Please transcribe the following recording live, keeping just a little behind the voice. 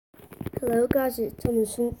Hello guys, it's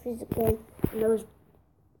Thomas Humphries again, and I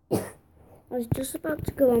was just about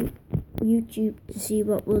to go on YouTube to see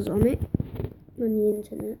what was on it, on the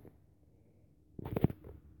internet,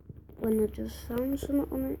 when I just found something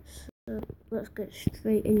on it, so let's get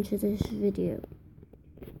straight into this video.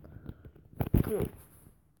 Come on.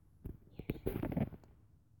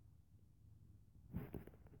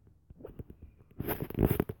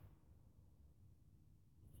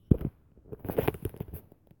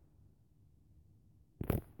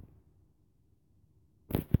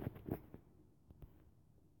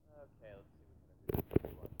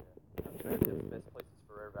 Best places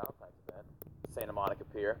for Rare Valentine's event. Santa Monica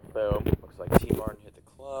Pier. Boom. Looks like T-Martin hit the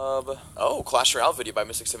club. Oh, Clash Royale video by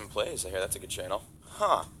MYSTIC7 Plays. I hear that's a good channel.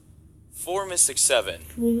 Huh. For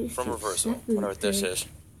MYSTIC7 from Reversal. Wonder what this is.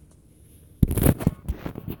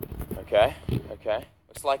 Okay.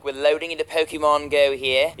 Looks like we're loading into Pokemon Go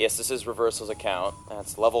here. Yes, this is Reversal's account.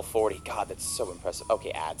 That's level 40. God, that's so impressive.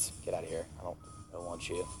 Okay, ads. Get out of here. I don't want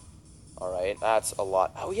you. Alright, that's a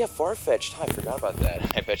lot. Oh, yeah, Farfetch'd. I forgot about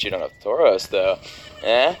that. I bet you don't have Tauros, though.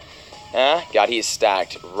 God, he is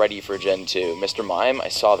stacked, ready for Gen 2. Mr. Mime, I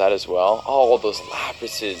saw that as well. Oh, all those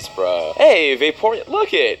Lapises, bro. Hey, Vaporeon,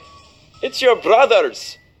 look it! It's your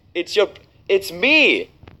brothers! It's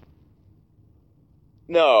me!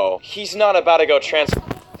 No, he's not about to go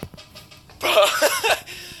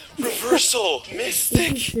Reversal,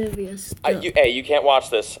 Mystic. You can't watch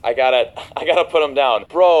this. I gotta put him down,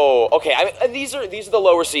 bro. Okay, I mean, these are the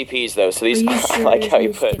lower CPs though. So these, I like how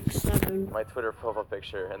you put my Twitter profile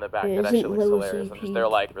picture in the back. That actually looks hilarious. I'm just there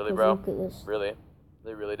like, really, bro? Really?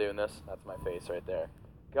 They really doing this? That's my face right there.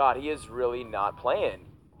 God, he is really not playing.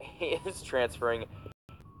 He is transferring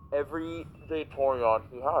every Vaporeon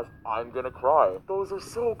he has. I'm gonna cry. Those are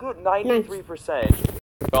so good. 93%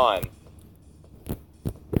 gone.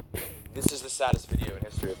 This is the saddest video in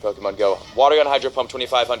history of Pokemon Go. Water Gun Hydro Pump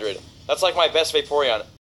 2500. That's like my best Vaporeon.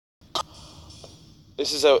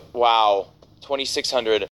 This is a, wow,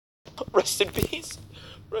 2600. Rest in peace.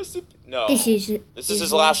 No. This is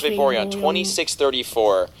his last Vaporeon.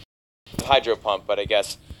 2634. Hydro Pump, but I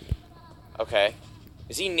guess. Okay.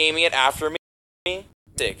 Is he naming it after me?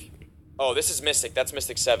 Mystic. Oh, this is Mystic. That's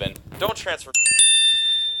MYSTIC7. Don't transfer me.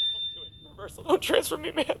 Reversal. Don't do it. Reversal. Don't transfer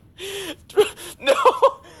me, man. No.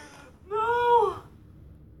 No!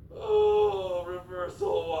 Oh,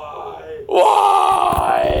 Reversal, why?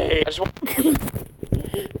 Why? I just want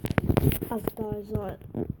That guy's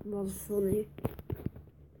was funny.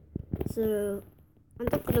 So, I'm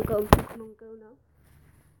not gonna go on Pokemon Go now.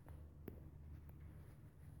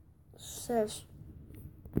 Says.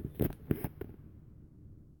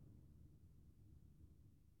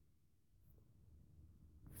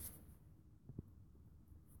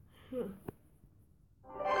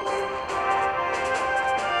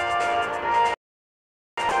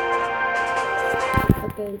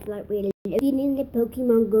 Okay, it's like we're living in the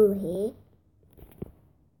Pokemon Go here.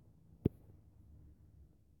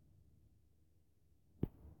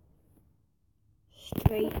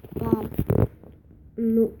 Straight up.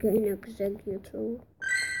 I'm not getting executor.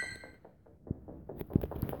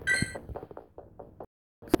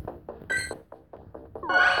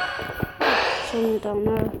 Someone down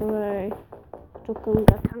there, hooray. Took on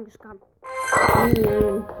the Kangaskhan. Oh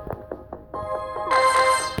no.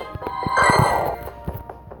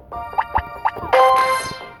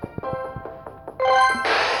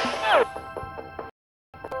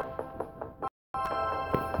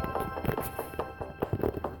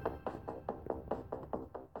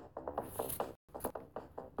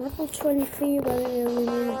 Level 23 when I only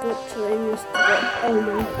moved up to him yesterday. Oh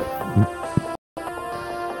no.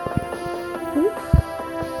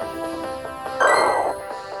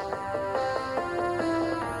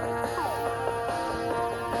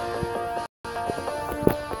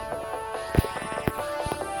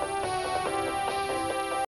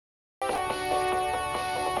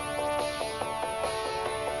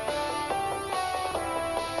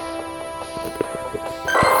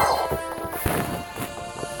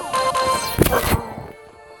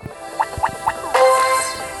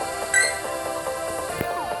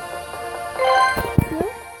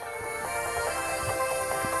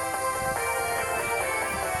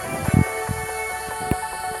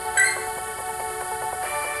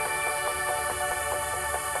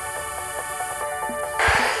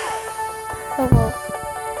 Oh well.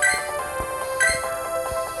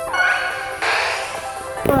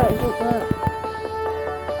 What is it that?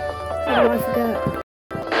 How do I forget?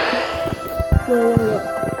 Whoa.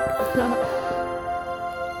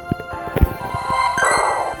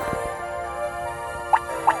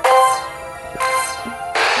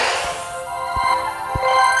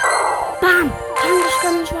 Bam!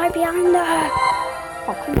 Thunderstorm's right behind her!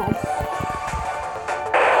 Oh, come on.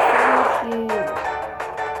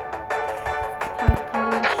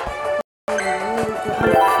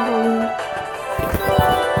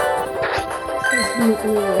 Thank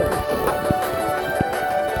you.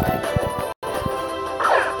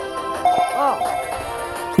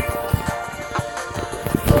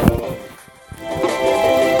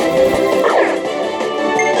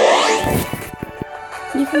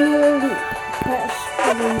 You can really press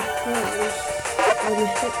spinning throws when you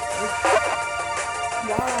hit them.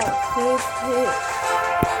 Wow, first hit.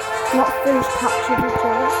 Not first captured at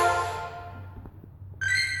all.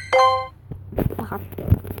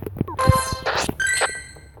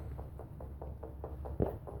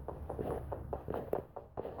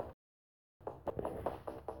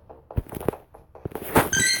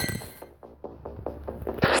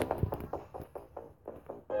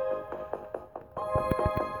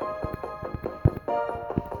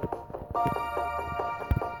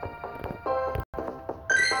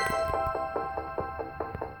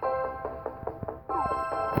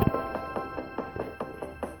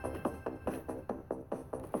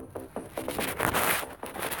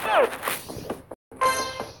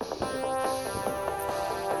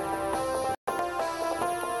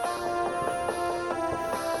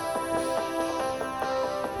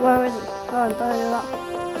 Where is it? Oh, I'm done that.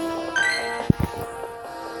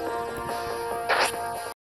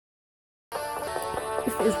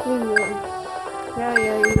 If it's green, yeah.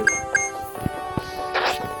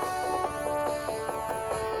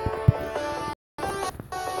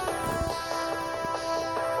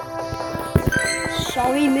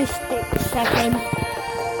 Sorry, MYSTIC7.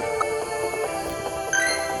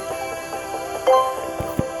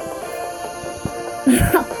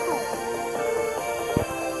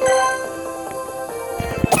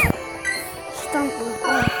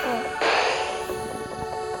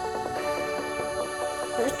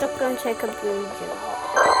 Let's just go and take a breather.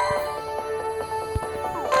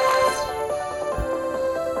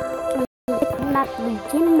 Not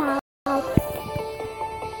leaking out.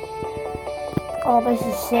 Oh, this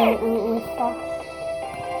is certainly fast.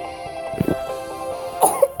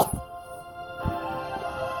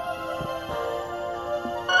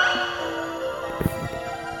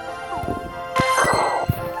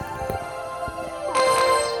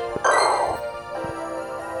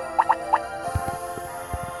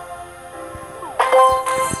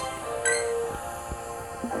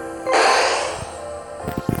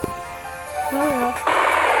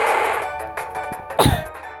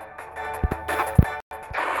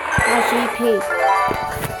 GP.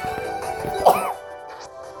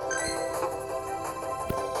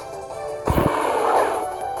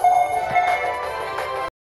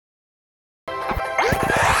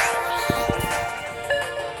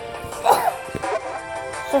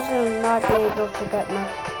 Just not be able to get me.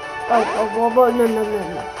 Oh, no.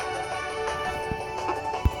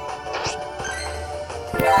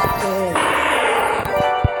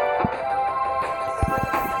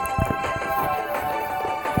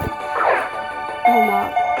 Oh my.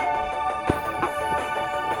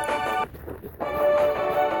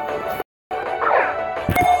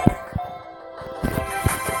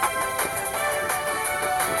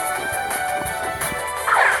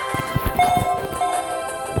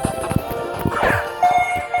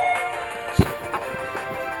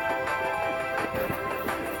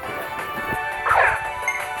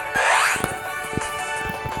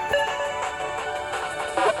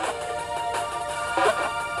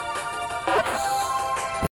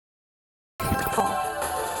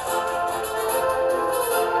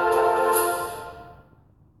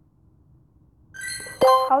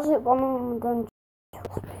 How's it when I'm going to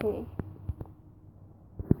pee?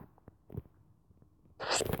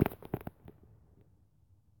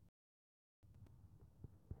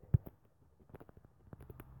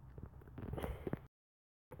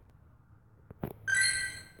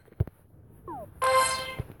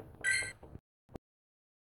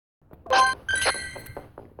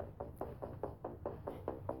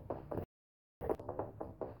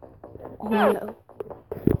 Oh no.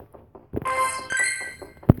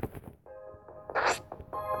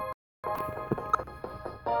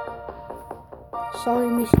 Sorry,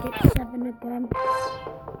 MYSTIC7 again.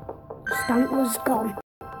 The stamp was gone.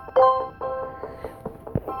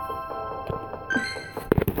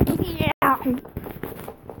 Yeah.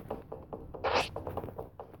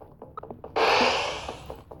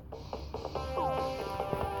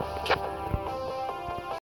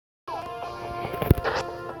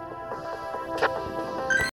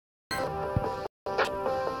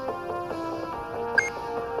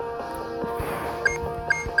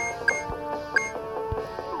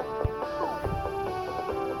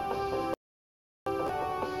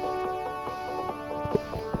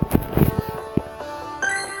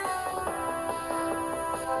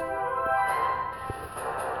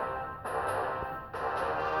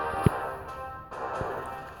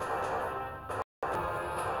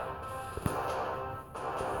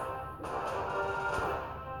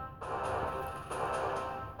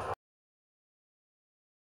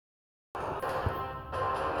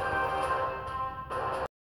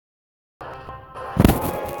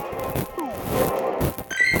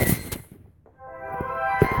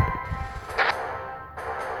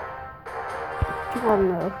 don't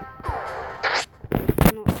know.